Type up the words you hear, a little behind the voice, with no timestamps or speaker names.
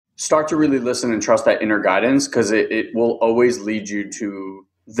start to really listen and trust that inner guidance, because it will always lead you to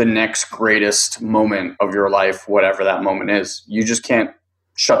the next greatest moment of your life, whatever that moment is. You just can't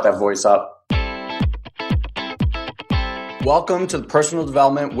shut that voice up. Welcome to the Personal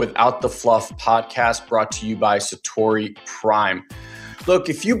Development Without the Fluff podcast, brought to you by Satori Prime. Look,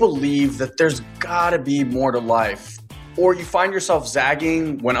 if you believe that there's gotta be more to life, or you find yourself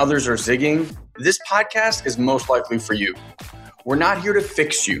zagging when others are zigging, this podcast is most likely for you. We're not here to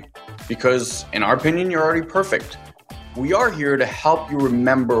fix you because, in our opinion, you're already perfect. We are here to help you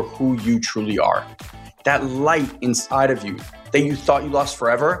remember who you truly are. That light inside of you that you thought you lost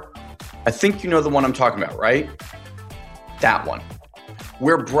forever. I think you know the one I'm talking about, right? That one.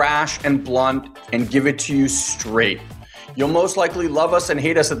 We're brash and blunt and give it to you straight. You'll most likely love us and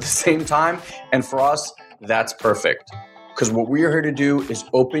hate us at the same time. And for us, that's perfect. Because what we're here to do is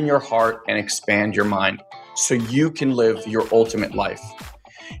open your heart and expand your mind so you can live your ultimate life.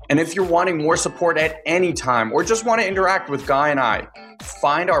 And if you're wanting more support at any time or just want to interact with Guy and I,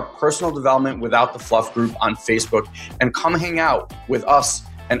 find our Personal Development Without the Fluff group on Facebook and come hang out with us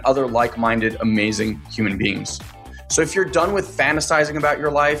and other like-minded, amazing human beings. So if you're done with fantasizing about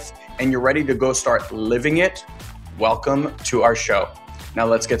your life and you're ready to go start living it, welcome to our show. Now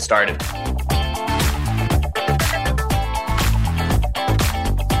let's get started.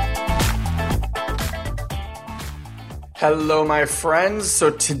 Hello, my friends.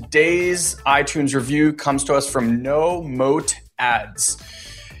 So today's iTunes review comes to us from No Moat Ads.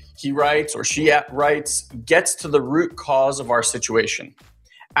 He writes, or she writes, gets to the root cause of our situation.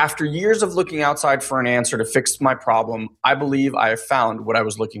 After years of looking outside for an answer to fix my problem, I believe I have found what I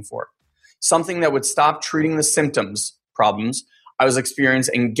was looking for. Something that would stop treating the problems I was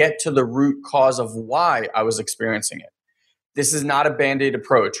experiencing and get to the root cause of why I was experiencing it. This is not a Band-Aid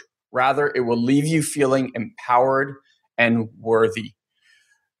approach. Rather, it will leave you feeling empowered and worthy.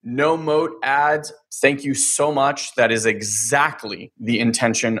 No Moat Ads, thank you so much. That is exactly the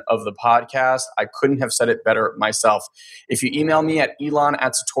intention of the podcast. I couldn't have said it better myself. If you email me at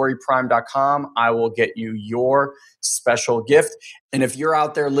elon@satoriprime.com, I will get you your special gift. And if you're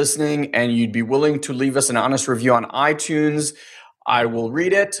out there listening and you'd be willing to leave us an honest review on iTunes, I will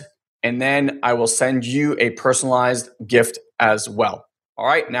read it and then I will send you a personalized gift as well. All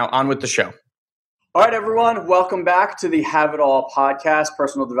right, now on with the show. All right, everyone. Welcome back to the Have It All podcast,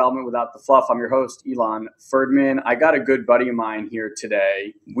 Personal Development Without the Fluff. I'm your host, Elon Ferdman. I got a good buddy of mine here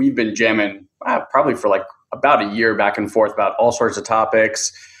today. We've been jamming probably for like about a year back and forth about all sorts of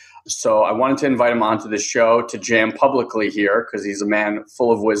topics. So I wanted to invite him onto the show to jam publicly here because he's a man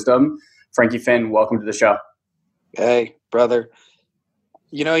full of wisdom. Frankie Finn, welcome to the show. Hey, brother.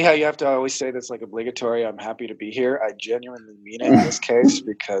 You know how you have to always say this like obligatory, I'm happy to be here. I genuinely mean it in this case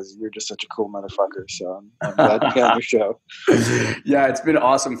because you're just such a cool motherfucker. So I'm glad to be on your show. Yeah, it's been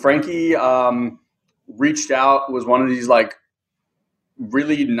awesome. Frankie reached out, was one of these like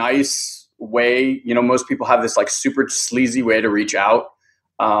really nice way. You know, most people have this like super sleazy way to reach out.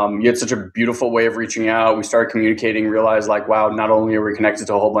 You had such a beautiful way of reaching out. We started communicating, realized like, wow, not only are we connected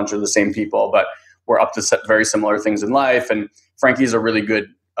to a whole bunch of the same people, but we're up to very similar things in life. And Frankie's a really good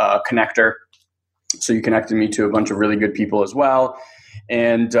connector. So you connected me to a bunch of really good people as well.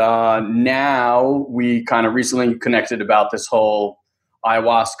 And now we kind of recently connected about this whole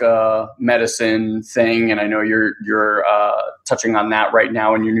ayahuasca medicine thing. And I know you're touching on that right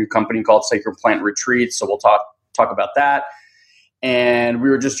now in your new company called Sacred Plant Retreats. So we'll talk about that. And we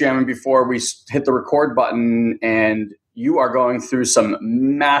were just jamming before we hit the record button, and you are going through some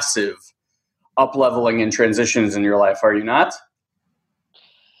massive up-leveling and transitions in your life, are you not?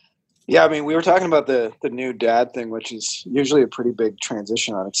 Yeah, I mean, we were talking about the new dad thing, which is usually a pretty big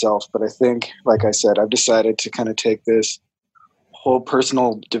transition on itself. But I think, like I said, I've decided to kind of take this whole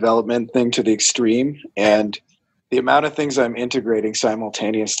personal development thing to the extreme, and the amount of things I'm integrating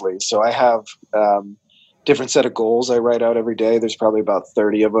simultaneously. So I have different set of goals I write out every day. There's probably about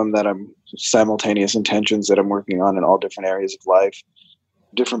 30 of them that I'm simultaneous intentions that I'm working on in all different areas of life.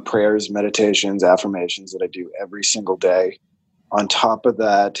 Different prayers, meditations, affirmations that I do every single day. On top of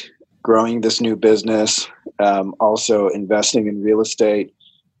that, growing this new business, also investing in real estate.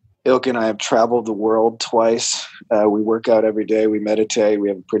 Ilk and I have traveled the world twice. We work out every day. We meditate. We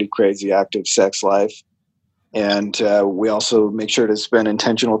have a pretty crazy active sex life. And we also make sure to spend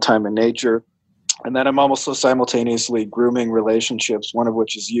intentional time in nature. And then I'm also simultaneously grooming relationships, one of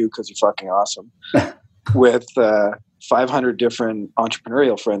which is you because you're fucking awesome, with 500 different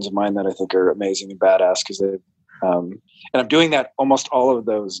entrepreneurial friends of mine that I think are amazing and badass because they and I'm doing that almost all of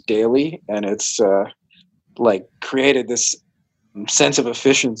those daily, and it's like created this sense of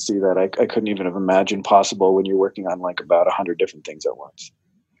efficiency that I couldn't even have imagined possible when you're working on like about 100 different things at once.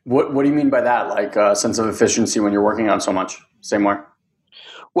 What do you mean by that? Like a sense of efficiency when you're working on so much? Same way.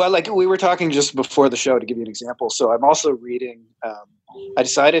 Well, like we were talking just before the show, to give you an example. So I'm also reading. I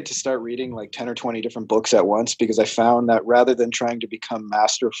decided to start reading like 10 or 20 different books at once because I found that rather than trying to become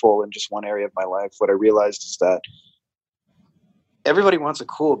masterful in just one area of my life, what I realized is that everybody wants a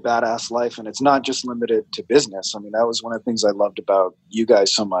cool, badass life, and it's not just limited to business. I mean, that was one of the things I loved about you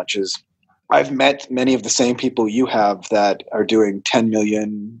guys so much is I've met many of the same people you have that are doing 10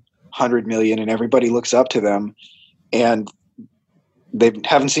 million, 100 million, and everybody looks up to them. And they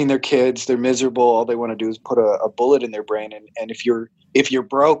haven't seen their kids. They're miserable. All they want to do is put a bullet in their brain. And if you're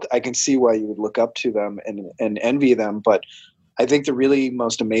broke, I can see why you would look up to them and envy them. But I think the really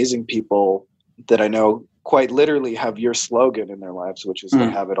most amazing people that I know quite literally have your slogan in their lives, which is they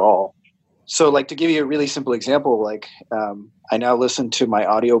have it all. So like, to give you a really simple example, like I now listen to my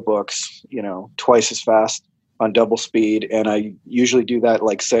audiobooks, twice as fast on double speed. And I usually do that,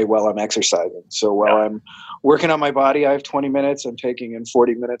 like say, while I'm exercising. So while I'm working on my body, I have 20 minutes. I'm taking in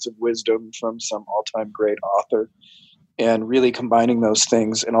 40 minutes of wisdom from some all-time great author and really combining those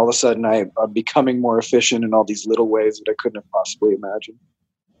things. And all of a sudden I'm becoming more efficient in all these little ways that I couldn't have possibly imagined.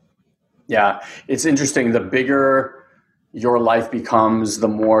 Yeah. It's interesting. The bigger your life becomes, the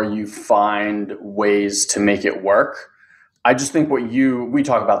more you find ways to make it work. I just think we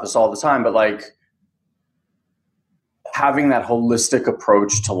talk about this all the time, but like, having that holistic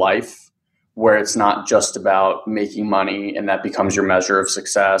approach to life where it's not just about making money and that becomes your measure of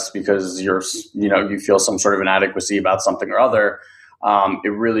success because you feel some sort of inadequacy about something or other. It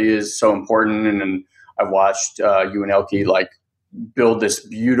really is so important. And I've watched you and Elke like build this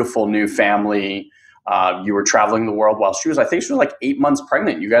beautiful new family. You were traveling the world while I think she was like 8 months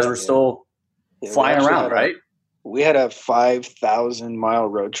pregnant. You guys were still flying around, right? We had a 5,000-mile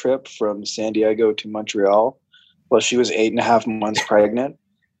road trip from San Diego to Montreal. Well, she was 8.5 months pregnant.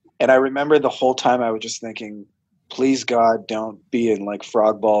 And I remember the whole time I was just thinking, please God, don't be in like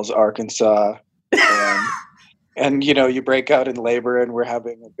Frog Balls, Arkansas. And you break out in labor and we're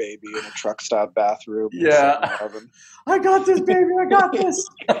having a baby in a truck stop bathroom. Yeah. I got this, baby. I got this.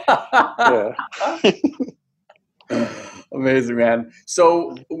 Yeah. Amazing, man.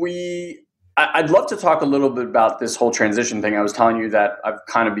 So I'd love to talk a little bit about this whole transition thing. I was telling you that I've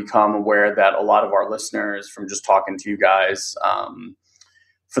kind of become aware that a lot of our listeners, from just talking to you guys,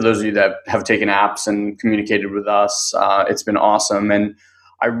 for those of you that have taken apps and communicated with us, it's been awesome. And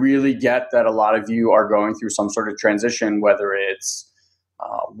I really get that a lot of you are going through some sort of transition, whether it's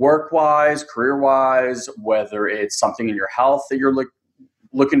work-wise, career-wise, whether it's something in your health that you're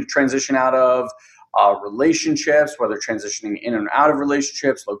looking to transition out of, relationships, whether transitioning in and out of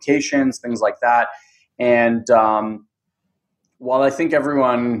relationships, locations, things like that. And while I think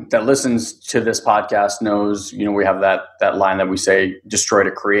everyone that listens to this podcast knows, we have that line that we say, destroy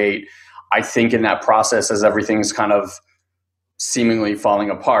to create. I think in that process, as everything's kind of seemingly falling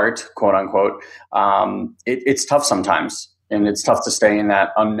apart, quote unquote, it's tough sometimes. And it's tough to stay in that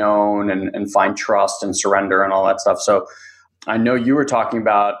unknown and find trust and surrender and all that stuff. So I know you were talking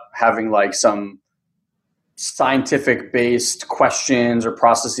about having like some scientific based questions or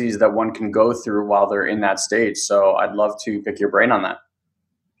processes that one can go through while they're in that stage. So I'd love to pick your brain on that.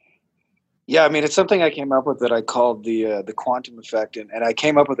 Yeah, I mean, it's something I came up with that I called the quantum effect. And I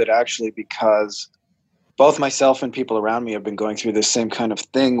came up with it actually because both myself and people around me have been going through this same kind of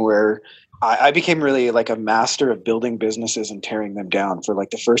thing where I became really like a master of building businesses and tearing them down for like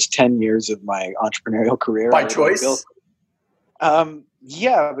the first 10 years of my entrepreneurial career. By choice?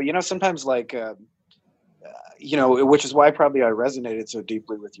 Yeah, but sometimes like, which is why probably I resonated so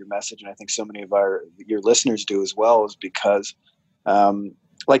deeply with your message. And I think so many of your listeners do as well, is because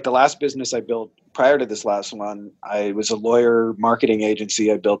like the last business I built prior to this last one, I was a lawyer marketing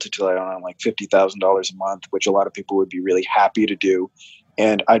agency. I built it to like $50,000 a month, which a lot of people would be really happy to do.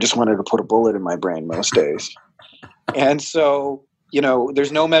 And I just wanted to put a bullet in my brain most days. And so,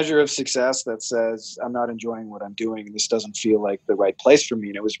 there's no measure of success that says I'm not enjoying what I'm doing and this doesn't feel like the right place for me.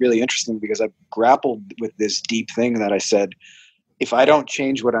 And it was really interesting because I grappled with this deep thing that I said, if I don't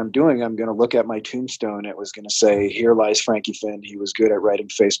change what I'm doing, I'm going to look at my tombstone. It was going to say, here lies Frankie Finn. He was good at writing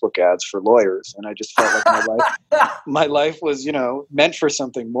Facebook ads for lawyers. And I just felt like my life was, meant for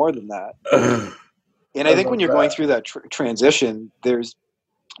something more than that. And I think when you're going through that transition, there's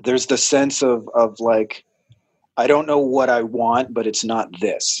the sense of like, I don't know what I want, but it's not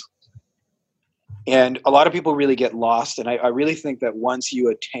this. And a lot of people really get lost. And I really think that once you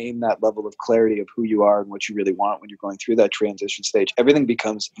attain that level of clarity of who you are and what you really want when you're going through that transition stage, everything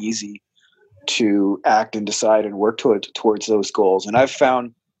becomes easy to act and decide and work towards those goals. And I've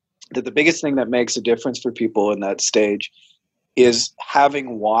found that the biggest thing that makes a difference for people in that stage is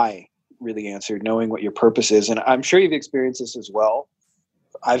having why really answered, knowing what your purpose is. And I'm sure you've experienced this as well.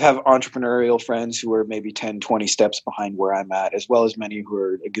 I have entrepreneurial friends who are maybe 10, 20 steps behind where I'm at, as well as many who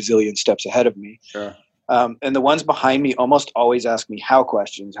are a gazillion steps ahead of me. Sure. And the ones behind me almost always ask me how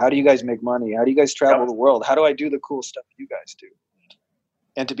questions. How do you guys make money? How do you guys travel the world? How do I do the cool stuff you guys do?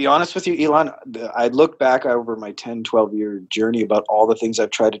 And to be honest with you, Elon, I look back over my 10, 12-year journey about all the things I've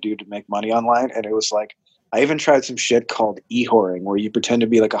tried to do to make money online. And it was like, I even tried some shit called e-whoring, where you pretend to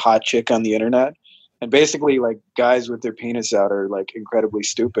be like a hot chick on the internet. And basically, like, guys with their penis out are like incredibly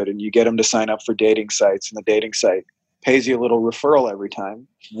stupid, and you get them to sign up for dating sites, and the dating site pays you a little referral every time.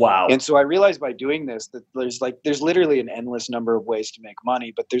 Wow. And so I realized by doing this that there's literally an endless number of ways to make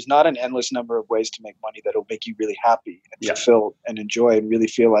money, but there's not an endless number of ways to make money that'll make you really happy and fulfilled and enjoy and really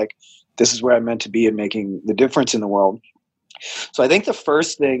feel like this is where I'm meant to be and making the difference in the world. So I think the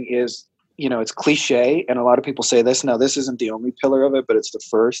first thing is, it's cliche, and a lot of people say this. Now, this isn't the only pillar of it, but it's the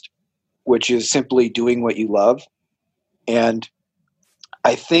first, which is simply doing what you love. And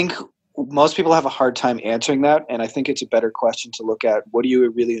I think most people have a hard time answering that. And I think it's a better question to look at, what do you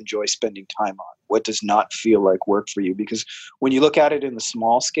really enjoy spending time on? What does not feel like work for you? Because when you look at it in the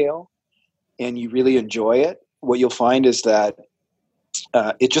small scale and you really enjoy it, what you'll find is that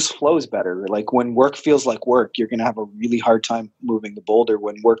it just flows better. Like, when work feels like work, you're going to have a really hard time moving the boulder.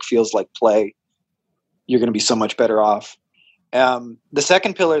 When work feels like play, you're going to be so much better off. The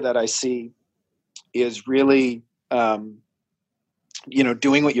second pillar that I see is really,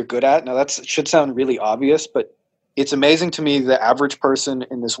 doing what you're good at. Now, that should sound really obvious, but it's amazing to me, the average person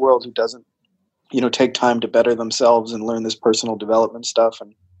in this world who doesn't, take time to better themselves and learn this personal development stuff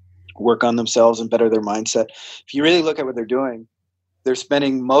and work on themselves and better their mindset. If you really look at what they're doing, they're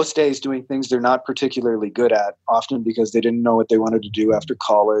spending most days doing things they're not particularly good at, often because they didn't know what they wanted to do after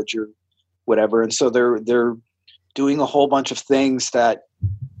college or whatever. And so they're doing a whole bunch of things that,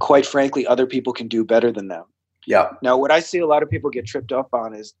 quite frankly, other people can do better than them. Yeah. Now, what I see a lot of people get tripped up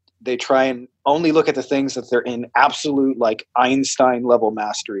on is they try and only look at the things that they're in absolute, like, Einstein level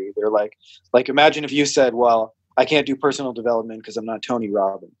mastery. They're like imagine if you said, well, I can't do personal development because I'm not Tony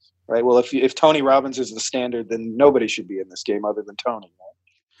Robbins, right? Well, if Tony Robbins is the standard, then nobody should be in this game other than Tony,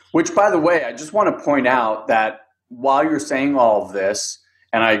 right? Which, by the way, I just want to point out that while you're saying all of this,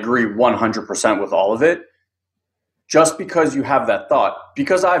 and I agree 100% with all of it, just because you have that thought,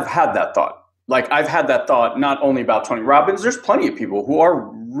 because I've had that thought. Like, I've had that thought not only about Tony Robbins. There's plenty of people who are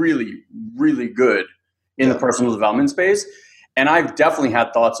really, really good in the personal development space. And I've definitely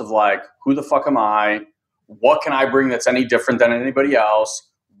had thoughts of, like, who the fuck am I? What can I bring that's any different than anybody else?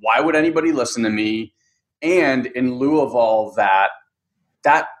 Why would anybody listen to me? And in lieu of all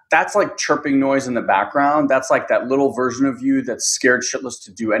that's like chirping noise in the background. That's like that little version of you that's scared shitless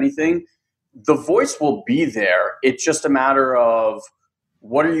to do anything. The voice will be there. It's just a matter of,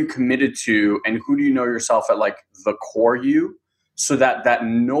 what are you committed to, and who do you know yourself at, like, the core you, so that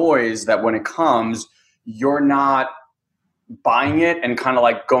noise, that when it comes, you're not buying it and kind of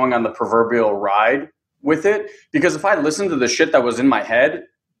like going on the proverbial ride with it. Because if I listened to the shit that was in my head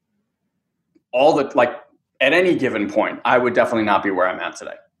at any given point, I would definitely not be where I'm at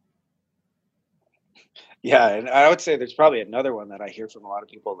today. Yeah, and I would say there's probably another one that I hear from a lot of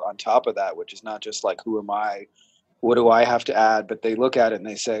people on top of that, which is not just like, who am I? What do I have to add? But they look at it and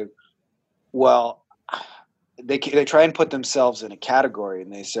they say, well, they try and put themselves in a category,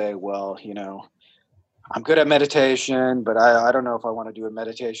 and they say, well, I'm good at meditation, but I don't know if I want to do a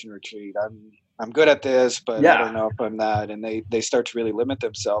meditation retreat. I'm good at this, but I don't know if I'm that. And they start to really limit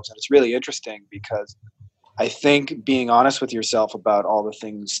themselves. And it's really interesting, because I think being honest with yourself about all the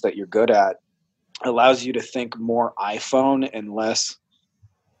things that you're good at allows you to think more iPhone and less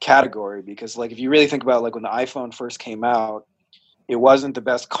category. Because, like, if you really think about, like, when the iPhone first came out, it wasn't the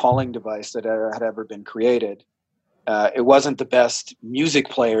best calling device that had ever been created. It wasn't the best music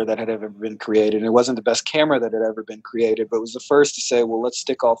player that had ever been created. It wasn't the best camera that had ever been created, but it was the first to say, well, let's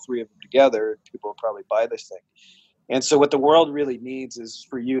stick all three of them together. People will probably buy this thing. And so what the world really needs is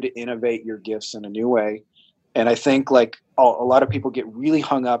for you to innovate your gifts in a new way. And I think, like, a lot of people get really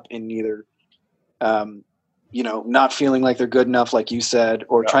hung up in either not feeling like they're good enough, like you said,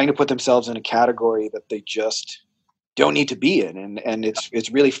 or trying to put themselves in a category that they just don't need to be in. And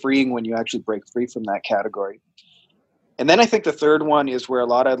it's really freeing when you actually break free from that category. And then I think the third one is where a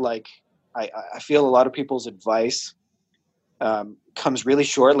lot of, like, I feel a lot of people's advice comes really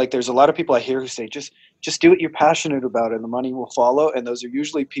short. Like, there's a lot of people I hear who say, just do what you're passionate about and the money will follow. And those are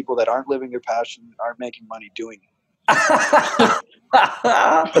usually people that aren't living their passion, aren't making money doing it.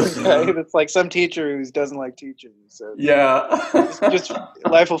 Right? It's like some teacher who doesn't like teaching. So just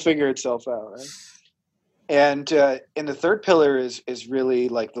life will figure itself out, right? And the third pillar is really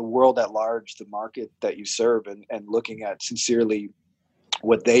like the world at large, the market that you serve, and looking at sincerely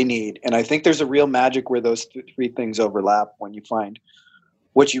what they need. And I think there's a real magic where those three things overlap when you find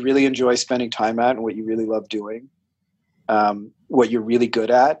what you really enjoy spending time at and what you really love doing, what you're really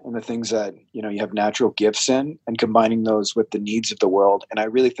good at, and the things that, you know, you have natural gifts in, and combining those with the needs of the world. And I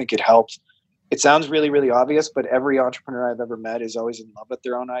really think it helps. It sounds really, really obvious, but every entrepreneur I've ever met is always in love with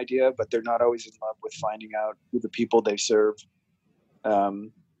their own idea, but they're not always in love with finding out who the people they serve,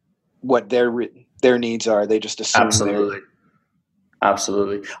 what their needs are. They just assume.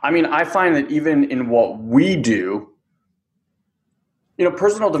 Absolutely. I mean, I find that even in what we do, you know,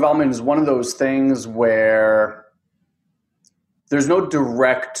 personal development is one of those things where there's no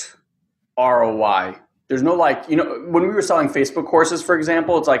direct ROI. There's no, like, you know, when we were selling Facebook courses, for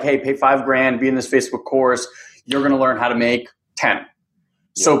example, it's like, hey, pay $5,000, be in this Facebook course. You're going to learn how to make 10. Yeah.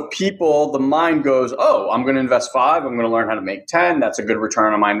 So people, the mind goes, oh, I'm going to invest 5. I'm going to learn how to make 10. That's a good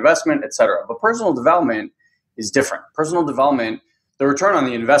return on my investment, et cetera. But personal development is different. Personal development, the return on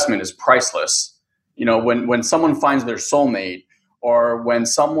the investment is priceless. You know, when someone finds their soulmate, or when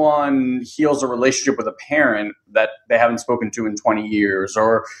someone heals a relationship with a parent that they haven't spoken to in 20 years,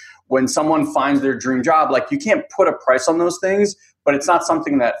 or when someone finds their dream job, like, you can't put a price on those things, but it's not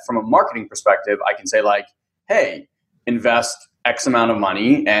something that from a marketing perspective, I can say like, hey, invest X amount of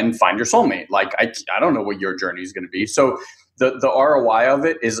money and find your soulmate. Like, I don't know what your journey is going to be. So the ROI of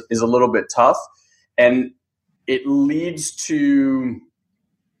it is a little bit tough, and it leads to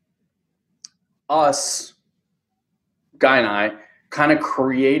us, Guy and I, kind of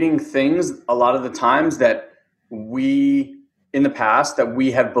creating things a lot of the times that we, in the past, that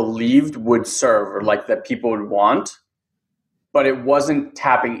we have believed would serve, or like that people would want, but it wasn't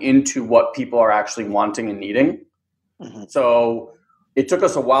tapping into what people are actually wanting and needing. Mm-hmm. So it took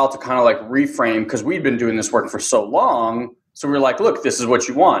us a while to kind of like reframe, because we'd been doing this work for so long. So we were like, look, this is what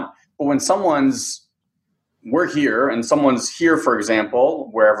you want. But when we're here and someone's here, for example,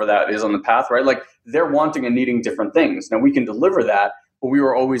 wherever that is on the path, right? Like, they're wanting and needing different things. Now, we can deliver that, but we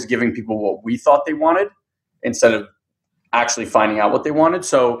were always giving people what we thought they wanted instead of actually finding out what they wanted.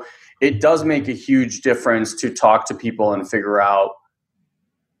 So it does make a huge difference to talk to people and figure out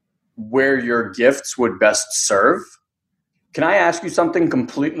where your gifts would best serve. Can I ask you something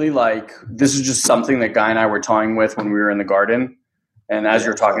completely, like, this is just something that Guy and I were toying with when we were in the garden. And as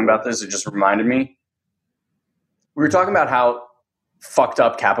you're talking about this, it just reminded me. We were talking about how fucked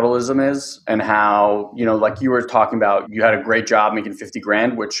up capitalism is, and how, you know, like you were talking about, you had a great job making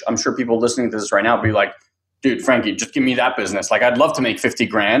 $50,000, which I'm sure people listening to this right now would be like, dude, Frankie, just give me that business. Like, I'd love to make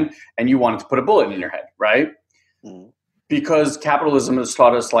 $50,000, and you wanted to put a bullet in your head, right? Mm-hmm. Because capitalism has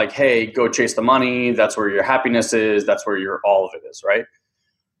taught us, like, hey, go chase the money. That's where your happiness is. That's where all of it is, right?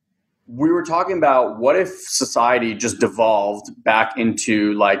 We were talking about, what if society just devolved back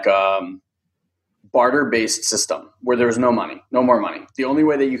into like barter-based system where there was no money, no more money. The only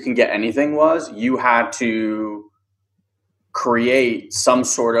way that you can get anything was you had to create some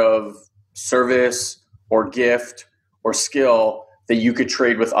sort of service or gift or skill that you could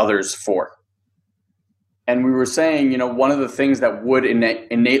trade with others for. And we were saying, you know, one of the things that would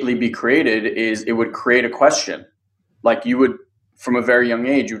innately be created is it would create a question. Like, you would, from a very young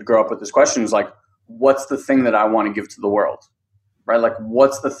age, you would grow up with this question, is like, what's the thing that I want to give to the world, right? Like,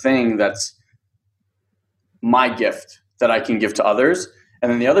 what's the thing that's my gift that I can give to others?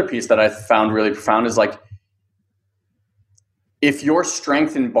 And then the other piece that I found really profound is like, if your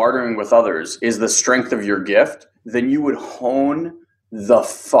strength in bartering with others is the strength of your gift, then you would hone the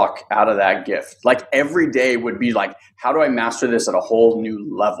fuck out of that gift. Like, every day would be like, how do I master this at a whole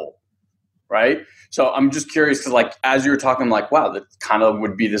new level? Right? So I'm just curious, because like, as you were talking, I'm like, wow, that kind of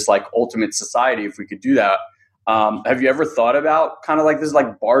would be this like ultimate society if we could do that. Have you ever thought about kind of like this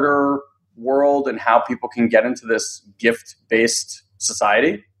like barter world and how people can get into this gift-based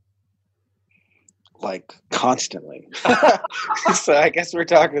society? Like, constantly. So I guess we're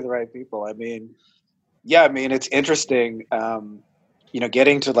talking to the right people. I mean, yeah, I mean, it's interesting, you know,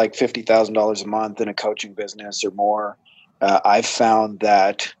 getting to like $50,000 a month in a coaching business or more. I've found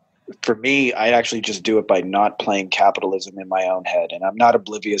that for me, I actually just do it by not playing capitalism in my own head. And I'm not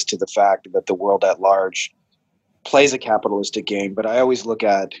oblivious to the fact that the world at large plays a capitalistic game, but I always look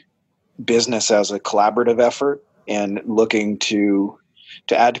at business as a collaborative effort and looking to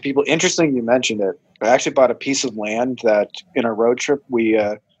add to people. Interesting you mentioned it. I actually bought a piece of land that in our road trip we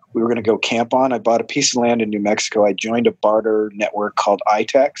were going to go camp on. I bought a piece of land in New Mexico. I joined a barter network called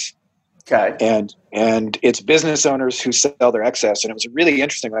iTex. Okay. And it's business owners who sell their excess. And it was really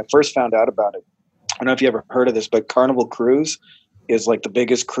interesting when I first found out about it. I don't know if you ever heard of this, but Carnival Cruise is like the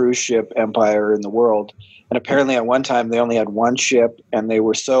biggest cruise ship empire in the world. And apparently at one time they only had one ship, and they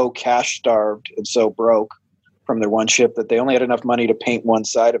were so cash starved and so broke from their one ship that they only had enough money to paint one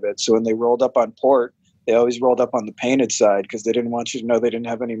side of it. So when they rolled up on port, they always rolled up on the painted side because they didn't want you to know they didn't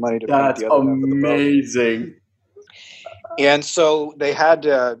have any money to paint the other half of the boat. Amazing. And so they had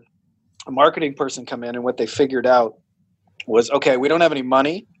a marketing person come in, and what they figured out was, okay, we don't have any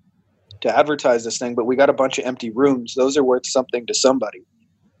money to advertise this thing, but we got a bunch of empty rooms. Those are worth something to somebody.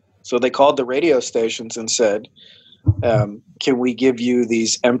 So they called the radio stations and said, can we give you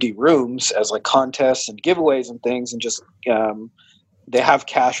these empty rooms as like contests and giveaways and things, and just they have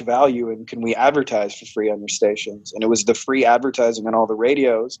cash value, and can we advertise for free on your stations? And it was the free advertising on all the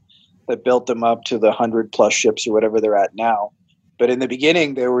radios that built them up to the 100+ ships or whatever they're at now. But in the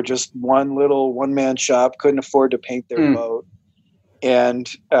beginning, they were just one little one-man shop, couldn't afford to paint their boat. And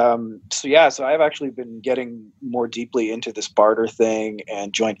so I've actually been getting more deeply into this barter thing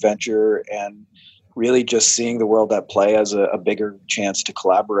and joint venture, and really just seeing the world at play as a bigger chance to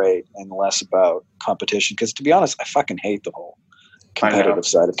collaborate and less about competition. Because to be honest, I fucking hate the whole competitive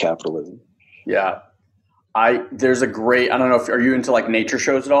side of capitalism. Yeah. There's a great, I don't know if, are you into like nature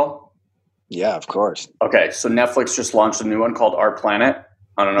shows at all? Yeah, of course. Okay. So Netflix just launched a new one called Our Planet.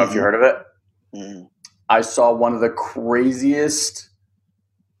 I don't know if you heard of it. Mm-hmm. I saw one of the craziest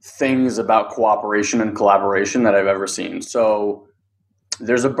things about cooperation and collaboration that I've ever seen. So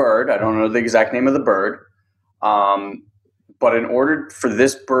there's a bird. I don't know the exact name of the bird. But in order for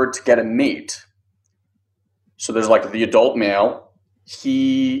this bird to get a mate, so there's like the adult male,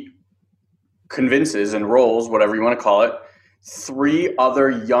 he convinces, enrolls, whatever you want to call it, 3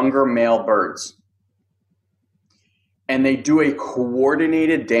 other younger male birds. And they do a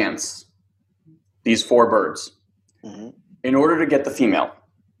coordinated dance, these 4 birds, in order to get the female.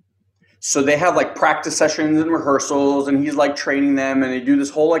 So they have like practice sessions and rehearsals, and he's like training them, and they do this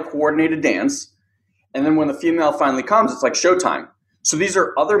whole like coordinated dance. And then when the female finally comes, it's like showtime. So these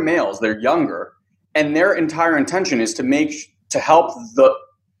are other males, they're younger, and their entire intention is to help the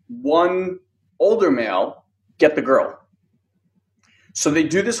one older male get the girl. So they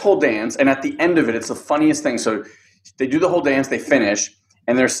do this whole dance, and at the end of it, it's the funniest thing. So they do the whole dance, they finish,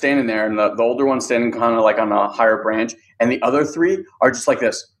 and they're standing there, and the older one's standing kind of like on a higher branch, and the other 3 are just like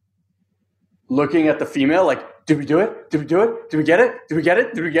this, looking at the female like, did we do it? Did we do it? Did we get it? Did we get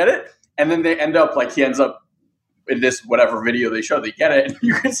it? Did we get it? And then they end up like, he ends up in this whatever video they show, they get it. And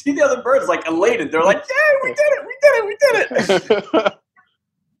you can see the other birds like elated. They're like, yeah, we did it. We did it. We did it.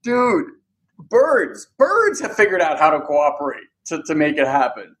 Dude, birds have figured out how to cooperate to make it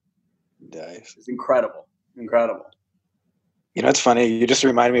happen. Nice. It's incredible. Incredible. You know, it's funny. You just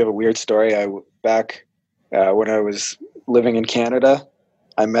reminded me of a weird story. Back when I was living in Canada,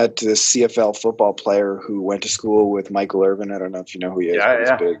 I met this CFL football player who went to school with Michael Irvin. I don't know if you know who he is.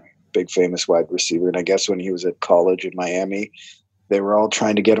 Yeah, but he's big famous wide receiver. And I guess when he was at college in Miami, they were all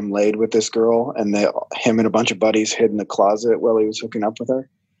trying to get him laid with this girl, and him and a bunch of buddies hid in the closet while he was hooking up with her.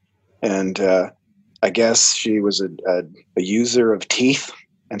 And I guess she was a user of teeth,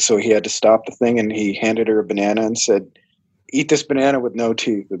 and so he had to stop the thing, and he handed her a banana and said, "Eat this banana with no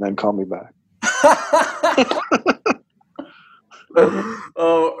teeth, and then call me back."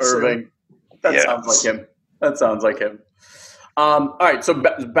 Oh, Irving. Sounds like him. That sounds like him. All right. So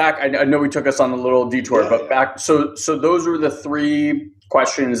back, I know we took us on a little detour, but back. So those were the 3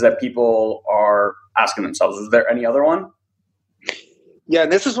 questions that people are asking themselves. Was there any other one? Yeah.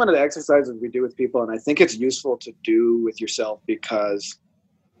 And this is one of the exercises we do with people. And I think it's useful to do with yourself, because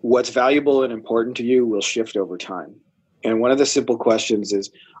what's valuable and important to you will shift over time. And one of the simple questions is,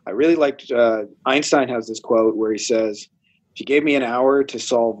 I really liked, Einstein has this quote where he says, if you gave me an hour to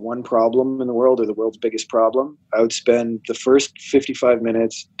solve one problem in the world, or the world's biggest problem, I would spend the first 55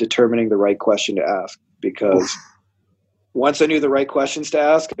 minutes determining the right question to ask, because once I knew the right questions to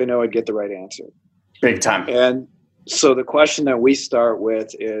ask, I know I'd get the right answer. Big time. And so the question that we start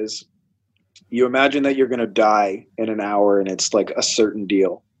with is, you imagine that you're going to die in an hour, and it's like a certain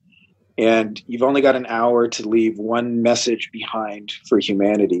deal. And you've only got an hour to leave one message behind for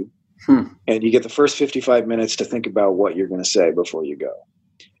humanity. And you get the first 55 minutes to think about what you're going to say before you go.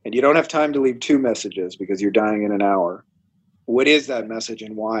 And you don't have time to leave 2 messages because you're dying in an hour. What is that message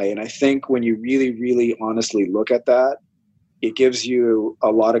and why? And I think when you really, really honestly look at that, it gives you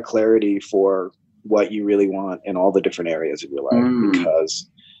a lot of clarity for what you really want in all the different areas of your life. Because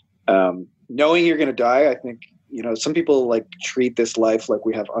knowing you're going to die, I think, you know, some people like treat this life like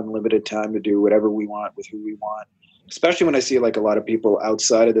we have unlimited time to do whatever we want with who we want. Especially when I see like a lot of people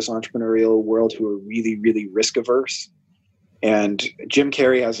outside of this entrepreneurial world who are really, really risk averse. And Jim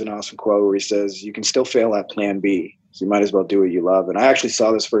Carrey has an awesome quote where he says, you can still fail at plan B. So you might as well do what you love. And I actually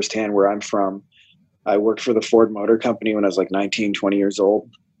saw this firsthand where I'm from. I worked for the Ford Motor Company when I was like 19, 20 years old.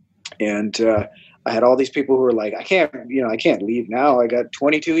 And I had all these people who were like, I can't leave now. I got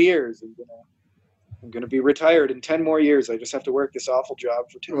 22 years. And I'm going to be retired in 10 more years. I just have to work this awful job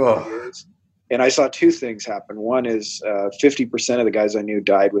for 10 more years. And I saw two things happen. One is 50% of the guys I knew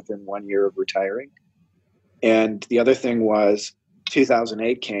died within 1 year of retiring. And the other thing was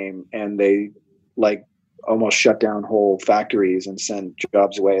 2008 came and they like almost shut down whole factories and sent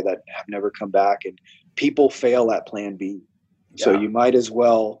jobs away that have never come back. And people fail at plan B. Yeah. So you might as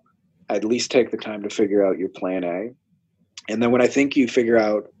well at least take the time to figure out your plan A. And then when I think you figure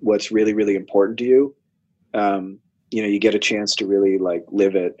out what's really, really important to you, you get a chance to really like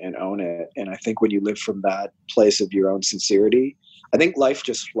live it and own it. And I think when you live from that place of your own sincerity, I think life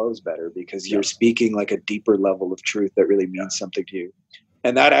just flows better because you're speaking like a deeper level of truth that really means something to you.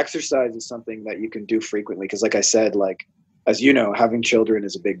 And that exercise is something that you can do frequently. Because like I said, like, as you know, having children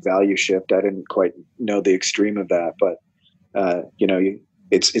is a big value shift. I didn't quite know the extreme of that, but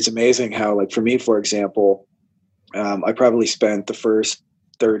it's amazing how, like, for me, for example, I probably spent the first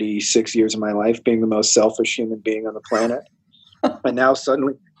 36 years of my life being the most selfish human being on the planet. And now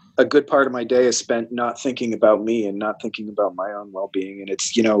suddenly a good part of my day is spent not thinking about me and not thinking about my own well-being. And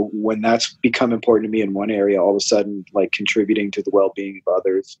it's, when that's become important to me in one area, all of a sudden, like, contributing to the well-being of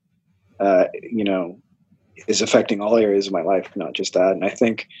others, is affecting all areas of my life, not just that. And I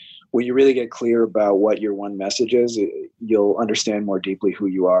think when you really get clear about what your one message is, you'll understand more deeply who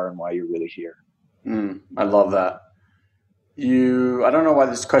you are and why you're really here. I love that. I don't know why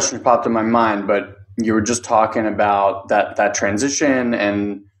this question popped in my mind, but you were just talking about that transition,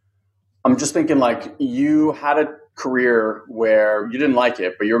 and I'm just thinking, like, you had a career where you didn't like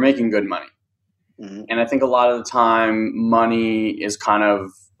it, but you were making good money. Mm-hmm. And I think a lot of the time money is kind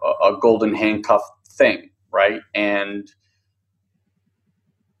of a golden handcuff thing, right? And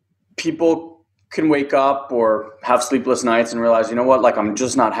people can wake up or have sleepless nights and realize, you know what, like, I'm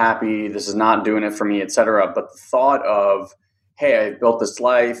just not happy. This is not doing it for me, etc. But the thought of, hey, I built this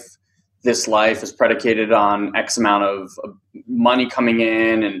life. This life is predicated on X amount of money coming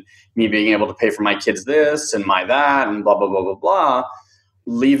in and me being able to pay for my kids this and my that and blah, blah, blah, blah, blah.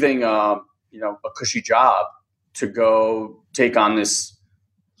 Leaving a cushy job to go take on this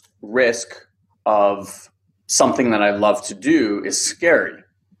risk of something that I love to do is scary,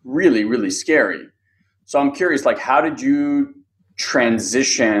 really, really scary. So I'm curious, like, how did you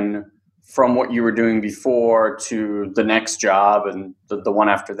transition from what you were doing before to the next job and the one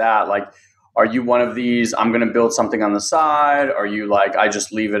after that? Like, are you one of these, I'm going to build something on the side? Are you like, I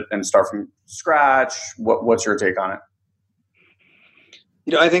just leave it and start from scratch? What's your take on it?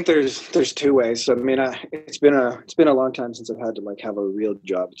 I think there's two ways. So, I mean, it's been a long time since I've had to like have a real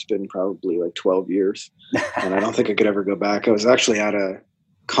job. It's been probably like 12 years, and I don't think I could ever go back. I was actually at a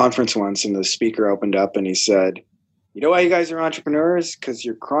conference once, and the speaker opened up and he said, "You know why you guys are entrepreneurs? Because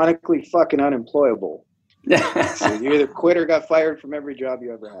you're chronically fucking unemployable. So you either quit or got fired from every job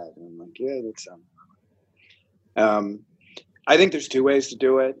you ever had." And I'm like, yeah, that's I think there's two ways to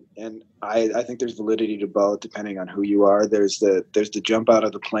do it, and I think there's validity to both depending on who you are. There's the jump out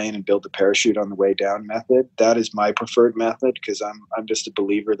of the plane and build the parachute on the way down method. That is my preferred method because I'm just a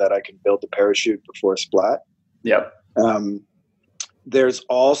believer that I can build the parachute before splat. Yep. There's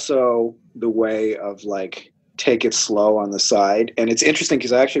also the way of like take it slow on the side, and it's interesting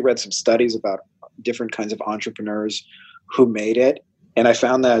because I actually read some studies about different kinds of entrepreneurs who made it. And I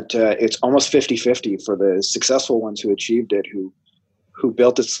found that it's almost 50-50 for the successful ones who achieved it, who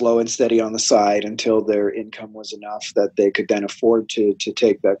built it slow and steady on the side until their income was enough that they could then afford to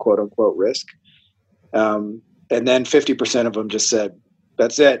take that quote unquote risk. And then 50% of them just said,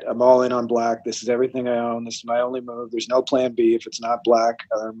 that's it. I'm all in on black. This is everything I own. This is my only move. There's no plan B. If it's not black,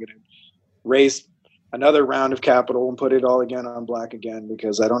 I'm going to raise another round of capital and put it all again on black again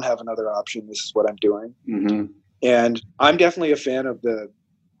because I don't have another option. This is what I'm doing. Mm-hmm. And I'm definitely a fan of the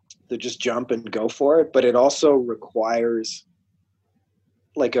just jump and go for it, but it also requires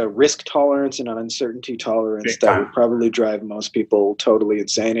like a risk tolerance and an uncertainty tolerance that would probably drive most people totally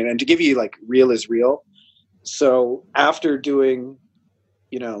insane. And to give you like real is real. So after doing,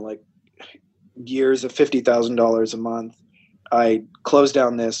 like years of $50,000 a month, I closed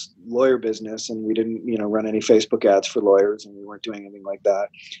down this lawyer business and we didn't, run any Facebook ads for lawyers and we weren't doing anything like that.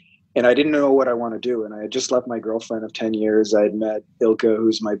 And I didn't know what I want to do. And I had just left my girlfriend of 10 years. I had met Ilka,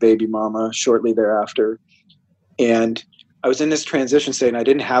 who's my baby mama, shortly thereafter. And I was in this transition state and I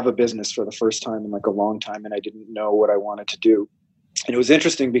didn't have a business for the first time in like a long time. And I didn't know what I wanted to do. And it was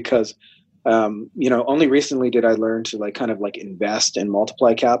interesting because Only recently did I learn to like kind of like invest and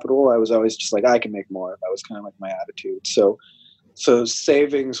multiply capital. I was always just like, I can make more. That was kind of like my attitude. So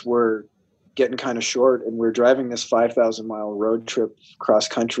savings were getting kind of short, and we're driving this 5,000-mile road trip cross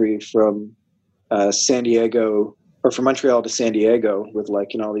country from San Diego, or from Montreal to San Diego, with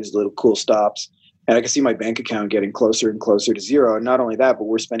like, all these little cool stops. And I can see my bank account getting closer and closer to zero. And not only that, but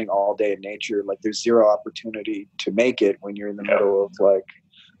we're spending all day in nature. Like there's zero opportunity to make it when you're in the middle of like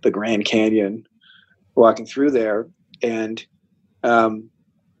the Grand Canyon walking through there. And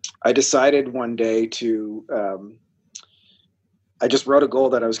I decided one day I just wrote a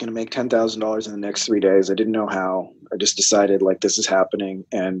goal that I was going to make $10,000 in the next 3 days. I didn't know how. I just decided like this is happening.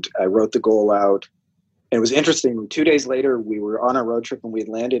 And I wrote the goal out. And it was interesting. 2 days later, we were on a road trip and we had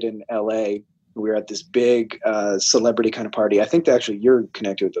landed in LA. We were at this big celebrity kind of party. I think that actually you're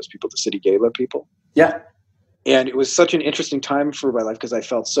connected with those people, the City Gala people. Yeah. And it was such an interesting time for my life because I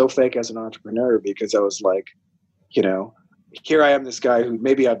felt so fake as an entrepreneur, because I was like, here I am, this guy who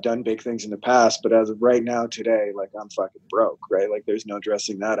maybe I've done big things in the past, but as of right now, today, like I'm fucking broke, right? Like there's no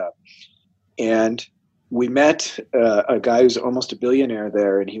dressing that up. And we met a guy who's almost a billionaire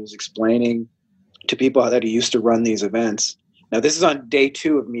there, and he was explaining to people that he used to run these events. Now, this is on day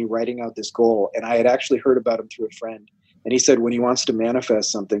 2 of me writing out this goal, and I had actually heard about him through a friend. And he said when he wants to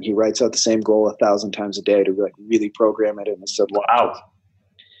manifest something, he writes out the same goal 1,000 times a day to like really program it in the subconscious. Wow.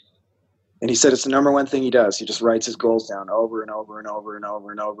 And he said it's the number one thing he does. He just writes his goals down over and over and over and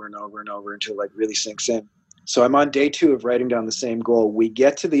over and over and over and over until it like really sinks in. So I'm on day 2 of writing down the same goal. We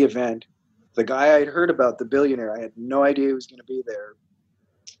get to the event. The guy I had heard about, the billionaire, I had no idea he was going to be there,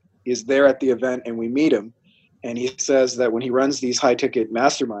 is there at the event, and we meet him. And he says that when he runs these high-ticket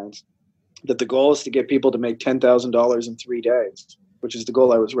masterminds, that the goal is to get people to make $10,000 in 3 days, which is the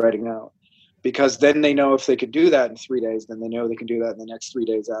goal I was writing out. Because then they know if they could do that in 3 days, then they know they can do that in the next 3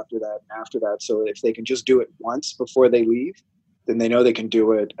 days after that and after that. So if they can just do it once before they leave, then they know they can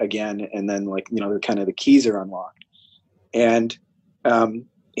do it again. And then they're kind of the keys are unlocked. And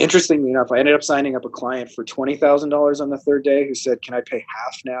interestingly enough, I ended up signing up a client for $20,000 on the 3rd day who said, can I pay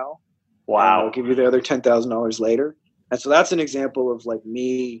half now? Wow. I'll give you the other $10,000 later. And so that's an example of like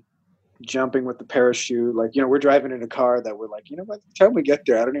me jumping with the parachute. Like, we're driving in a car that we're like, by the time we get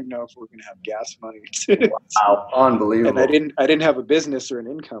there, I don't even know if we're going to have gas money. Wow. Unbelievable. And I didn't have a business or an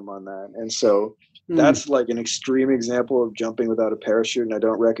income on that. And so that's like an extreme example of jumping without a parachute. And I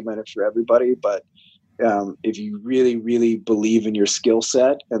don't recommend it for everybody, but if you really, really believe in your skill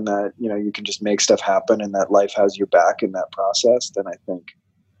set and that, you can just make stuff happen and that life has your back in that process, then I think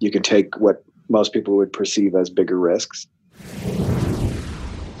you can take what most people would perceive as bigger risks.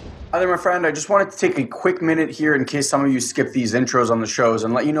 Hi there, my friend. I just wanted to take a quick minute here in case some of you skip these intros on the shows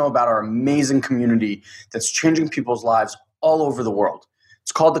and let you know about our amazing community that's changing people's lives all over the world.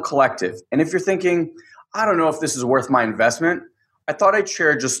 It's called The Collective. And if you're thinking, I don't know if this is worth my investment, I thought I'd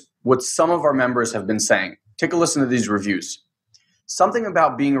share just what some of our members have been saying. Take a listen to these reviews. Something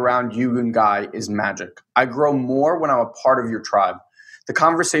about being around you and Guy is magic. I grow more when I'm a part of your tribe. The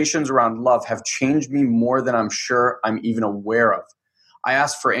conversations around love have changed me more than I'm sure I'm even aware of. I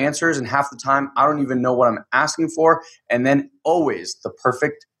ask for answers, and half the time, I don't even know what I'm asking for, and then always the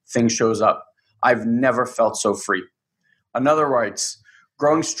perfect thing shows up. I've never felt so free. Another writes,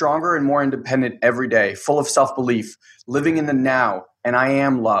 growing stronger and more independent every day, full of self-belief, living in the now, and I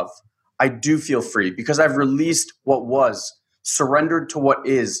am love. I do feel free because I've released what was, surrendered to what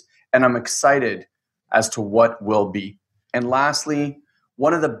is, and I'm excited as to what will be. And lastly,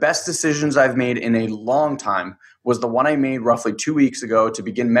 one of the best decisions I've made in a long time was the one I made roughly 2 weeks ago to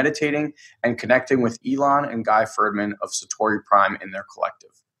begin meditating and connecting with Elon and Guy Ferdman of Satori Prime in their collective.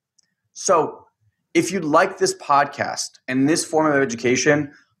 So if you like this podcast and this form of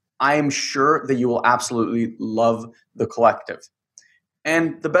education, I am sure that you will absolutely love the collective.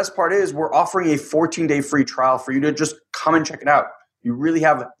 And the best part is we're offering a 14-day free trial for you to just come and check it out. You really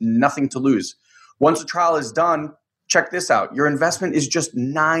have nothing to lose. Once the trial is done, check this out. Your investment is just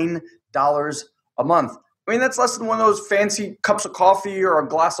 $9 a month. I mean, that's less than one of those fancy cups of coffee or a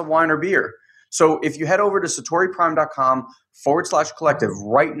glass of wine or beer. So if you head over to satoriprime.com/collective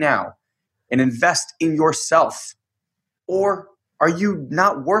right now and invest in yourself, or are you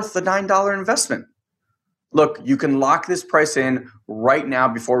not worth the $9 investment? Look, you can lock this price in right now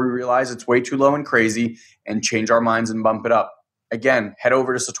before we realize it's way too low and crazy and change our minds and bump it up. Again, head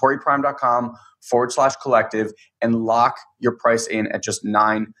over to satoriprime.com/collective and lock your price in at just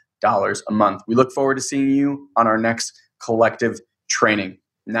 $9 a month. We look forward to seeing you on our next collective training.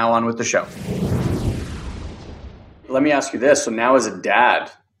 Now on with the show. Let me ask you this. So now as a dad,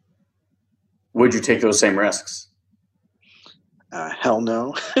 would you take those same risks? Hell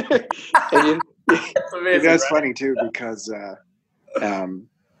no. And That's amazing, that's right? funny too, because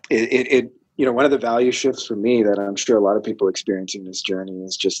it one of the value shifts for me that I'm sure a lot of people experiencing this journey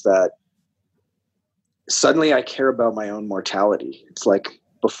is just that suddenly I care about my own mortality. It's like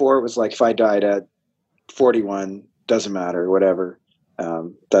before it was like if I died at 41, doesn't matter, whatever.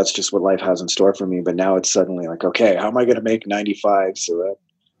 That's just what life has in store for me. But now it's suddenly like, okay, how am I going to make 95 so that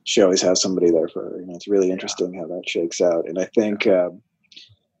she always has somebody there for her? It's really interesting how that shakes out. And I think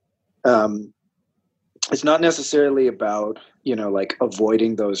it's not necessarily about, like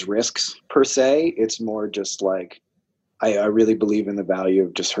avoiding those risks per se. It's more just like, I really believe in the value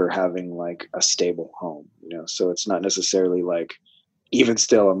of just her having like a stable home, so it's not necessarily like, even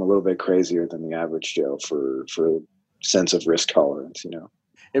still, I'm a little bit crazier than the average Joe for sense of risk tolerance,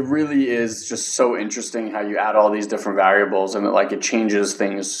 It really is just so interesting how you add all these different variables and it changes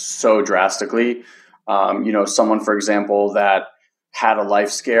things so drastically. Someone, for example, that had a life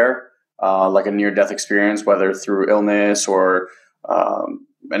scare, like a near-death experience, whether through illness or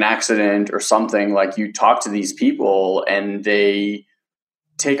an accident or something, like you talk to these people and they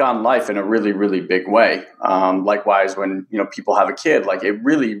take on life in a really, really big way. Likewise, when, people have a kid, like it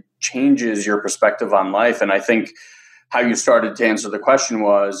really changes your perspective on life. And I think how you started to answer the question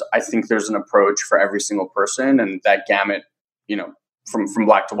was, I think there's an approach for every single person, and that gamut, from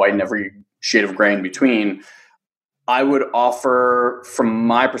black to white and every shade of gray in between. I would offer, from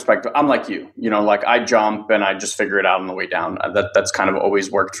my perspective, I'm like you, like I jump and I just figure it out on the way down. That's kind of always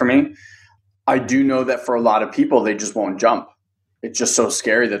worked for me. I do know that for a lot of people, they just won't jump. It's just so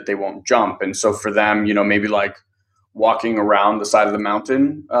scary that they won't jump. And so for them, maybe like walking around the side of the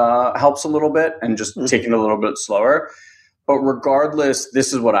mountain helps a little bit and just taking it a little bit slower. But regardless,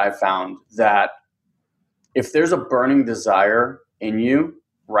 this is what I've found, that if there's a burning desire in you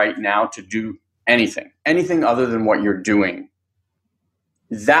right now to do anything other than what you're doing,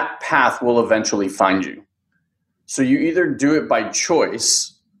 that path will eventually find you. So you either do it by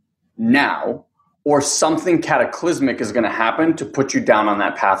choice now, or something cataclysmic is going to happen to put you down on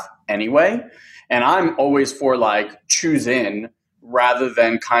that path anyway. And I'm always for like choose in rather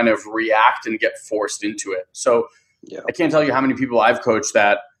than kind of react and get forced into it. So I can't tell you how many people I've coached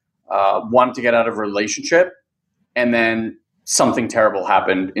that wanted to get out of a relationship and then something terrible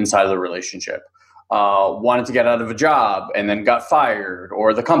happened inside of the relationship. Wanted to get out of a job and then got fired,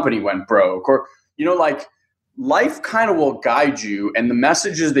 or the company went broke, or, like life kind of will guide you. And the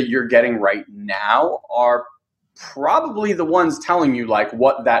messages that you're getting right now are probably the ones telling you like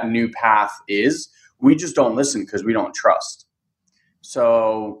what that new path is. We just don't listen because we don't trust.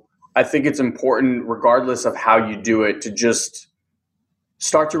 So I think it's important, regardless of how you do it, to just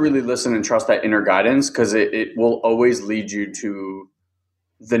start to really listen and trust that inner guidance, because it will always lead you to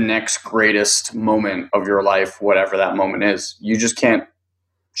the next greatest moment of your life, whatever that moment is. You just can't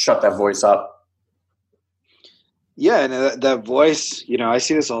shut that voice up. Yeah, and that voice, I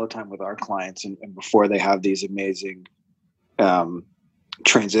see this all the time with our clients, and before they have these amazing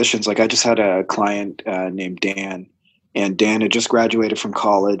transitions. Like I just had a client named Dan, and Dan had just graduated from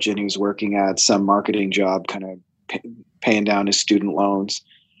college, and he was working at some marketing job, kind of paying down his student loans.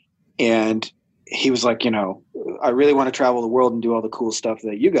 And he was like, I really want to travel the world and do all the cool stuff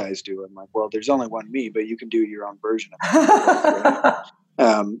that you guys do. I'm like, well, there's only one me, but you can do your own version of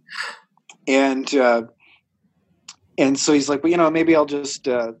it. Right? And so he's like, well, maybe I'll just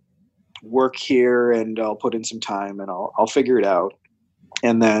work here and I'll put in some time and I'll figure it out.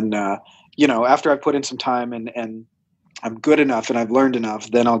 And then, after I put in some time and I'm good enough and I've learned enough,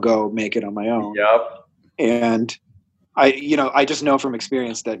 then I'll go make it on my own. Yep. And I just know from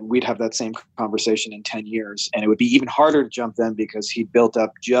experience that we'd have that same conversation in 10 years, and it would be even harder to jump then because he'd built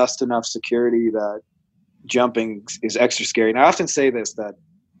up just enough security that jumping is extra scary. And I often say this, that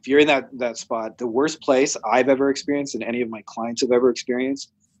if you're in that spot, the worst place I've ever experienced and any of my clients have ever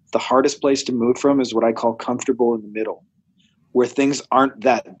experienced, the hardest place to move from is what I call comfortable in the middle, where things aren't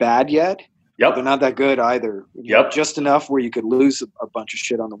that bad yet. Yep. They're not that good either. Yep. Just enough where you could lose a bunch of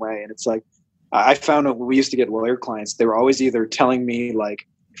shit on the way. And it's like, I found when we used to get lawyer clients, they were always either telling me like,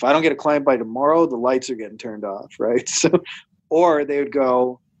 if I don't get a client by tomorrow, the lights are getting turned off, right? So, or they would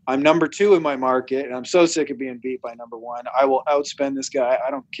go, I'm number 2 in my market, and I'm so sick of being beat by number 1. I will outspend this guy.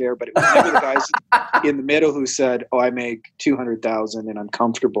 I don't care. But it was never the guys in the middle who said, oh, I make 200,000 and I'm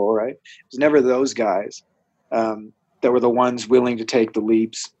comfortable, right? It was never those guys that were the ones willing to take the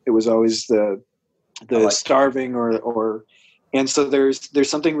leaps. It was always the starving or and so there's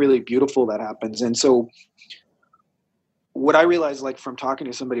something really beautiful that happens. And so what I realized, like from talking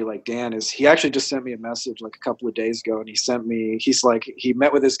to somebody like Dan, is he actually just sent me a message like a couple of days ago, and he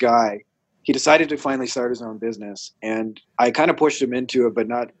met with this guy he decided to finally start his own business, and I kind of pushed him into it, but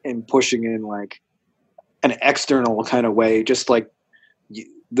not in pushing in like an external kind of way. Just like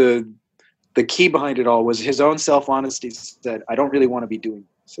the key behind it all was his own self-honesty. Said, I don't really want to be doing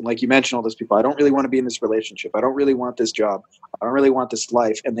this. And like you mentioned, all those people, I don't really want to be in this relationship. I don't really want this job. I don't really want this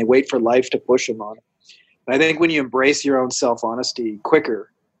life. And they wait for life to push them on it. And I think when you embrace your own self-honesty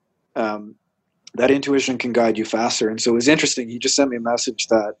quicker, that intuition can guide you faster. And so it was interesting. He just sent me a message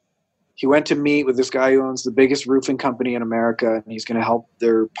that he went to meet with this guy who owns the biggest roofing company in America, and he's going to help.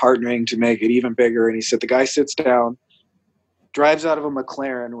 They're partnering to make it even bigger. And he said the guy sits down, drives out of a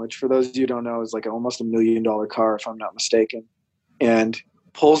McLaren, which for those of you who don't know is like almost $1 million car, if I'm not mistaken, and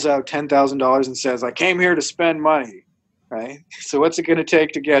pulls out $10,000 and says, I came here to spend money, right? So what's it going to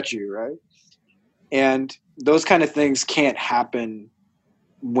take to get you, right? And those kind of things can't happen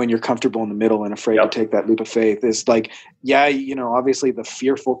when you're comfortable in the middle and afraid to take that leap of faith. It's like, yeah, you know, obviously the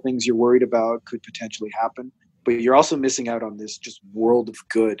fearful things you're worried about could potentially happen, but you're also missing out on this just world of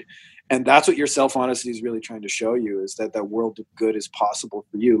good. And that's what your self-honesty is really trying to show you, is that that world of good is possible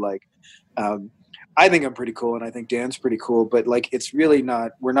for you. Like, I think I'm pretty cool, and I think Dan's pretty cool, but like, it's really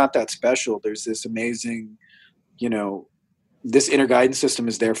not, we're not that special. There's this amazing, you know, this inner guidance system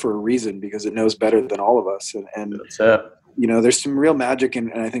is there for a reason, because it knows better than all of us. And that's it. You know, there's some real magic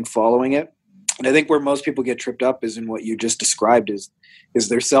in, I think, following it. And I think where most people get tripped up is in what you just described, is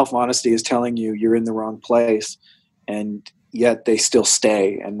their self-honesty is telling you you're in the wrong place, and yet they still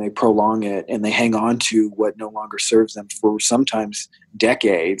stay and they prolong it and they hang on to what no longer serves them for sometimes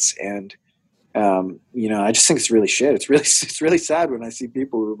decades. And, you know, I just think it's really shit. It's really sad when I see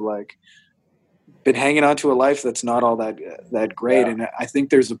people who've like been hanging on to a life that's not all that great. Yeah. And I think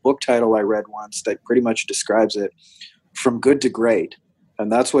there's a book title I read once that pretty much describes it, From Good to Great.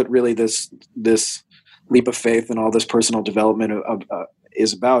 And that's what really this leap of faith and all this personal development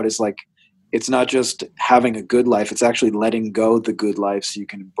is about, is like, it's not just having a good life, it's actually letting go the good life so you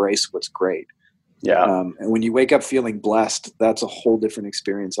can embrace what's great. Yeah. And when you wake up feeling blessed, that's a whole different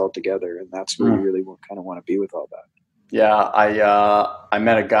experience altogether. And that's where you really kind of want to be with all that. Yeah. I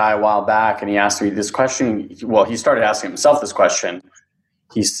met a guy a while back, and he asked me this question. Well, he started asking himself this question.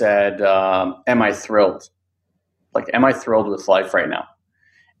 He said, am I thrilled? Like, am I thrilled with life right now?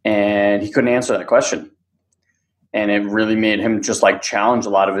 And he couldn't answer that question. And it really made him just like challenge a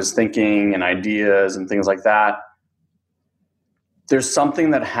lot of his thinking and ideas and things like that. There's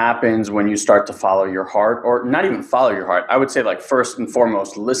something that happens when you start to follow your heart, or not even follow your heart. I would say, like, first and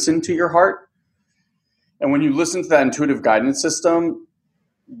foremost, listen to your heart. And when you listen to that intuitive guidance system,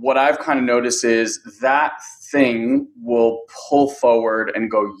 what I've kind of noticed is that thing will pull forward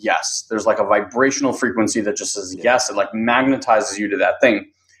and go, yes. There's like a vibrational frequency that just says yes. It like magnetizes you to that thing,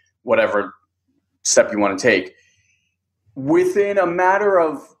 whatever step you want to take. Within a matter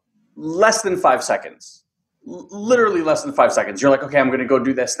of less than 5 seconds, literally less than 5 seconds, you're like, okay, I'm going to go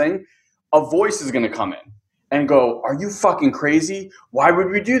do this thing. A voice is going to come in and go, are you fucking crazy? Why would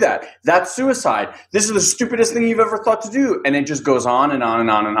we do that? That's suicide. This is the stupidest thing you've ever thought to do. And it just goes on and on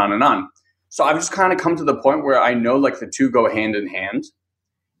and on and on and on. So I've just kind of come to the point where I know like the two go hand in hand.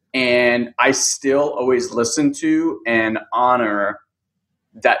 And I still always listen to and honor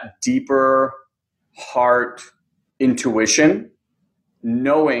that deeper heart intuition,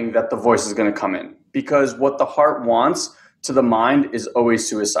 knowing that the voice is going to come in. Because what the heart wants to the mind is always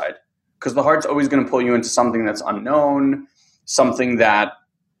suicide. Because the heart's always going to pull you into something that's unknown, something that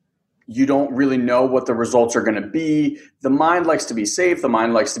you don't really know what the results are going to be. The mind likes to be safe. The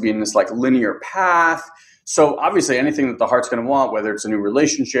mind likes to be in this like linear path. So obviously anything that the heart's going to want, whether it's a new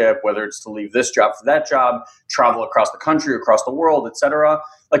relationship, whether it's to leave this job for that job, travel across the country, across the world, etc.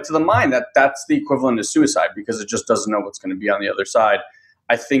 Like, to the mind, that's the equivalent of suicide, because it just doesn't know what's going to be on the other side.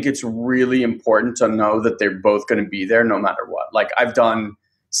 I think it's really important to know that they're both going to be there no matter what. Like, I've done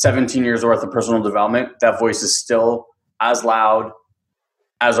 17 years worth of personal development. That voice is still as loud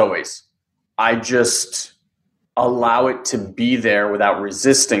as always. I just allow it to be there without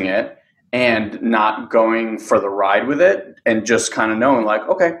resisting it and not going for the ride with it, and just kind of knowing like,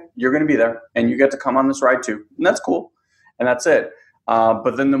 okay, you're going to be there and you get to come on this ride too. And that's cool. And that's it.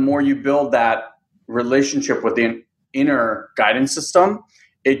 But then the more you build that relationship with the inner guidance system,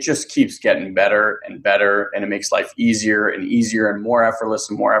 it just keeps getting better and better, and it makes life easier and easier and more effortless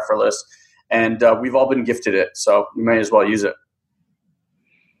and more effortless. And we've all been gifted it, so you may as well use it.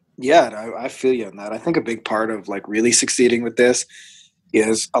 Yeah, I feel you on that. I think a big part of like really succeeding with this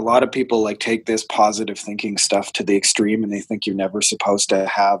is a lot of people like take this positive thinking stuff to the extreme, and they think you're never supposed to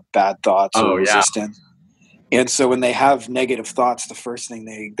have bad thoughts or resistance. And so when they have negative thoughts, the first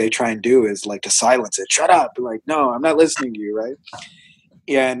thing they try and do is like to silence it. Shut up. Like, no, I'm not listening to you, right?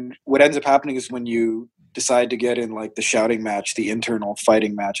 And what ends up happening is when you decide to get in like the shouting match, the internal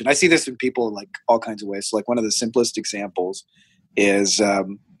fighting match, and I see this in people like all kinds of ways. So like one of the simplest examples is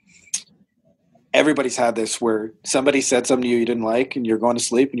everybody's had this where somebody said something to you didn't like, and you're going to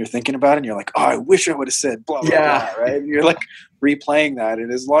sleep and you're thinking about it and you're like, oh, I wish I would have said blah, blah, blah, right? And you're like replaying that.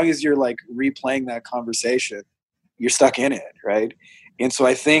 And as long as you're like replaying that conversation, you're stuck in it, right? And so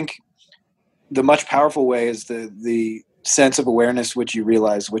I think the much powerful way is the sense of awareness, which you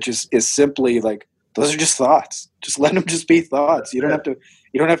realize, which is simply like, those are just thoughts. Just let them just be thoughts. You don't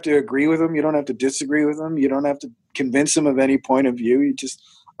have to agree with them. You don't have to disagree with them. You don't have to convince them of any point of view. You just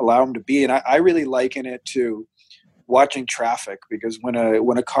allow them to be. And I really liken it to watching traffic, because when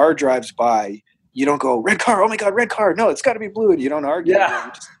a car drives by, you don't go, red car, oh my God, red car. No, it's got to be blue. And you don't argue.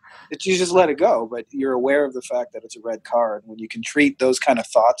 Yeah. You just let it go. But you're aware of the fact that it's a red car. And when you can treat those kind of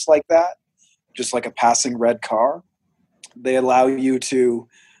thoughts like that, just like a passing red car, they allow you to,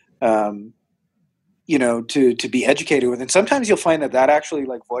 to be educated with. And sometimes you'll find that actually,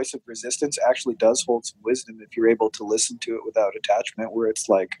 like, voice of resistance actually does hold some wisdom if you're able to listen to it without attachment, where it's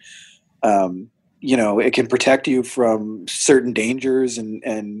like, it can protect you from certain dangers and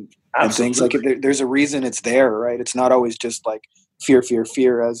things like it. There's a reason it's there, right? It's not always just like fear, fear,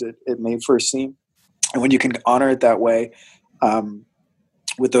 fear as it may first seem. And when you can honor it that way,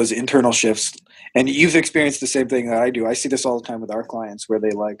 with those internal shifts, and you've experienced the same thing that I do. I see this all the time with our clients, where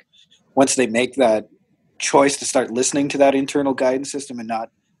they like, once they make that choice to start listening to that internal guidance system and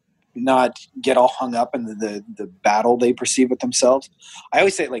not get all hung up in the battle they perceive with themselves. I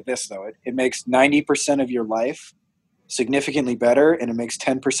always say it like this, though. It makes 90% of your life significantly better, and it makes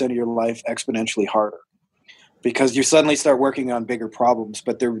 10% of your life exponentially harder, because you suddenly start working on bigger problems,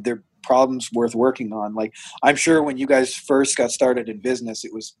 but they're problems worth working on. Like, I'm sure when you guys first got started in business,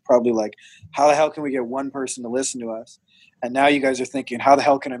 it was probably like, how the hell can we get one person to listen to us? And now you guys are thinking, how the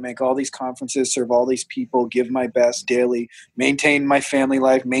hell can I make all these conferences, serve all these people, give my best daily, maintain my family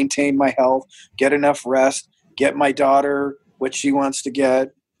life, maintain my health, get enough rest, get my daughter what she wants to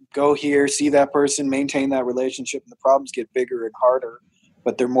get, go here, see that person, maintain that relationship. And the problems get bigger and harder,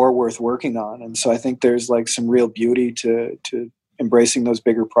 but they're more worth working on. And so I think there's like some real beauty to embracing those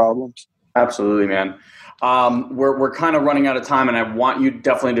bigger problems. Absolutely, man. We're kind of running out of time, and I want you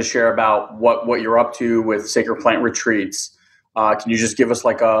definitely to share about what you're up to with Sacred Plant Retreats. Can you just give us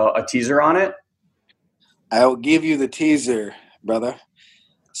like a teaser on it? I will give you the teaser, brother.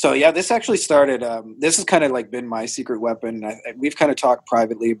 So yeah, this actually started. This has kind of like been my secret weapon. We've kind of talked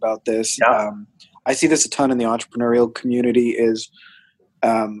privately about this. Yeah. I see this a ton in the entrepreneurial community. Is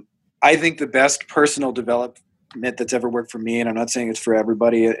I think the best personal development that's ever worked for me, and I'm not saying it's for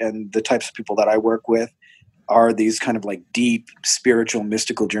everybody, and the types of people that I work with, are these kind of like deep spiritual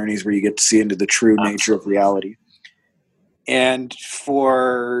mystical journeys where you get to see into the true nature of reality. And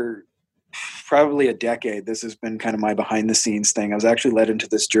for probably a decade, this has been kind of my behind the scenes thing. I was actually led into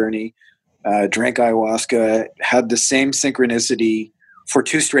this journey, drank ayahuasca, had the same synchronicity for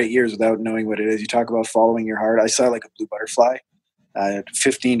 2 straight years without knowing what it is. You talk about following your heart. I saw like a blue butterfly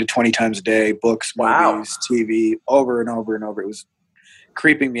 15 to 20 times a day, books, movies, TV, over and over and over. It was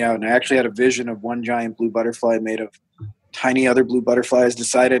creeping me out. And I actually had a vision of one giant blue butterfly made of tiny other blue butterflies.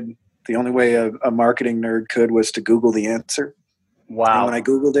 Decided the only way a marketing nerd could was to Google the answer. Wow. And when I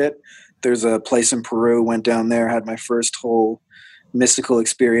Googled it, there's a place in Peru, went down there, had my first whole mystical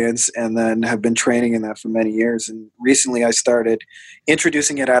experience, and then have been training in that for many years. And recently I started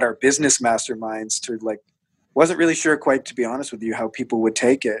introducing it at our business masterminds to like, wasn't really sure quite, to be honest with you, how people would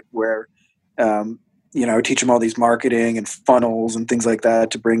take it, where, I would teach them all these marketing and funnels and things like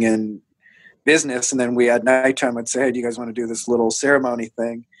that to bring in business. And then we at nighttime would say, hey, do you guys want to do this little ceremony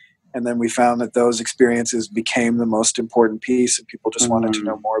thing? And then we found that those experiences became the most important piece, and people just wanted to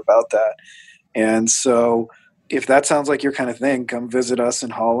know more about that. And so if that sounds like your kind of thing, come visit us in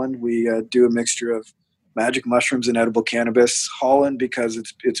Holland. We do a mixture of magic mushrooms and edible cannabis. Holland, because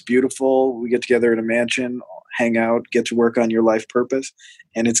it's beautiful. We get together in a mansion, hang out, get to work on your life purpose,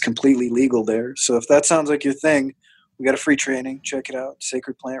 and it's completely legal there. So if that sounds like your thing, we got a free training. Check it out,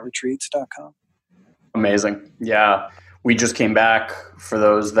 sacredplantretreats.com. Amazing. Yeah. We just came back, for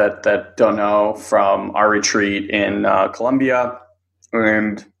those that don't know, from our retreat in Colombia.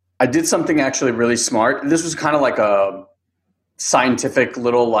 And I did something actually really smart. This was kind of like a scientific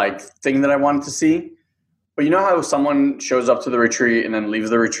little like thing that I wanted to see. But you know how someone shows up to the retreat and then leaves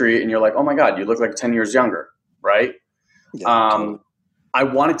the retreat and you're like, oh my God, you look like 10 years younger, right? Yeah, totally. I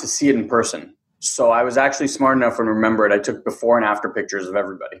wanted to see it in person. So I was actually smart enough and remember it. I took before and after pictures of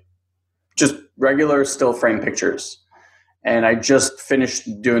everybody. Just regular still frame pictures. And I just finished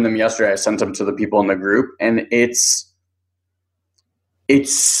doing them yesterday. I sent them to the people in the group, and it's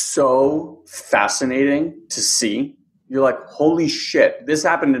It's so fascinating to see. You're like, holy shit, this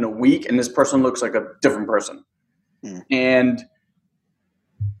happened in a week and this person looks like a different person. And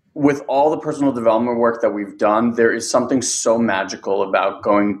with all the personal development work that we've done, there is something so magical about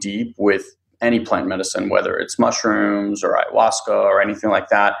going deep with any plant medicine, whether it's mushrooms or ayahuasca or anything like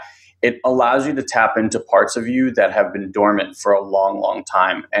that. It allows you to tap into parts of you that have been dormant for a long, long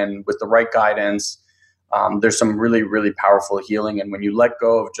time. And with the right guidance, there's some really, really powerful healing. And when you let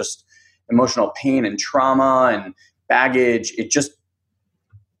go of just emotional pain and trauma and baggage, it just,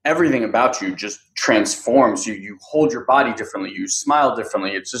 everything about you just transforms. You hold your body differently. You smile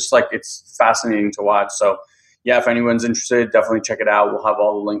differently. It's just like, it's fascinating to watch. So yeah, if anyone's interested, definitely check it out. We'll have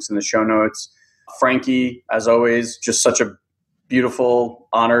all the links in the show notes. Frankie, as always, just such a beautiful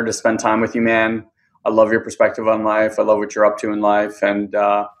honor to spend time with you, man. I love your perspective on life. I love what you're up to in life, and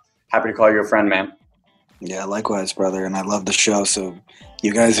happy to call you a friend, man. Yeah, likewise, brother. And I love the show. So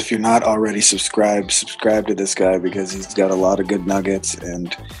you guys, if you're not already subscribe to this guy, because he's got a lot of good nuggets,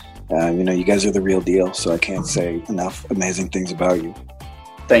 and you guys are the real deal. So I can't say enough amazing things about you.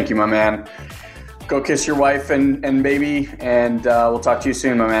 Thank you, my man. Go kiss your wife and baby, and we'll talk to you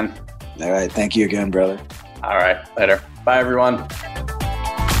soon, my man. All right. Thank you again, brother. All right. Later. Bye, everyone.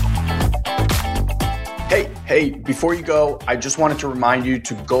 Hey, before you go, I just wanted to remind you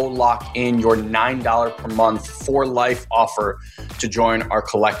to go lock in your $9 per month for life offer to join our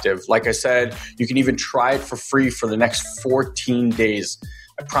collective. Like I said, you can even try it for free for the next 14 days.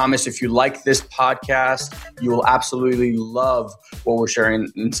 I promise if you like this podcast, you will absolutely love what we're sharing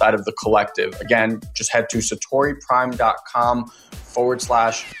inside of the collective. Again, just head to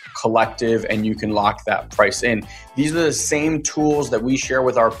satoriprime.com/collective and you can lock that price in. These are the same tools that we share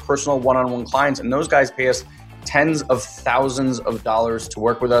with our personal one-on-one clients, and those guys pay us tens of thousands of dollars to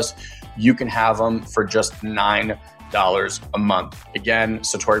work with us. You can have them for just $9 a month. Again,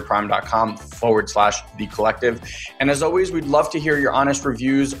 satoriprime.com/the collective. And as always, we'd love to hear your honest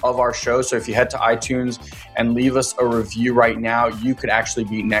reviews of our show. So if you head to iTunes and leave us a review right now, you could actually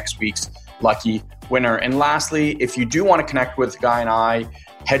be next week's lucky winner. And lastly, if you do want to connect with Guy and I,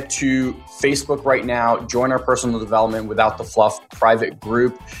 head to Facebook right now, join our personal development without the fluff private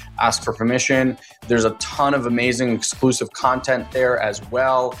group, ask for permission. There's a ton of amazing exclusive content there as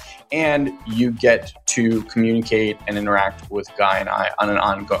well. And you get to communicate and interact with Guy and I on an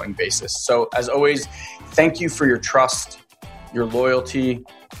ongoing basis. So as always, thank you for your trust, your loyalty,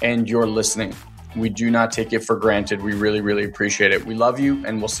 and your listening. We do not take it for granted. We really, really appreciate it. We love you,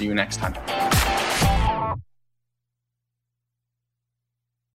 and we'll see you next time.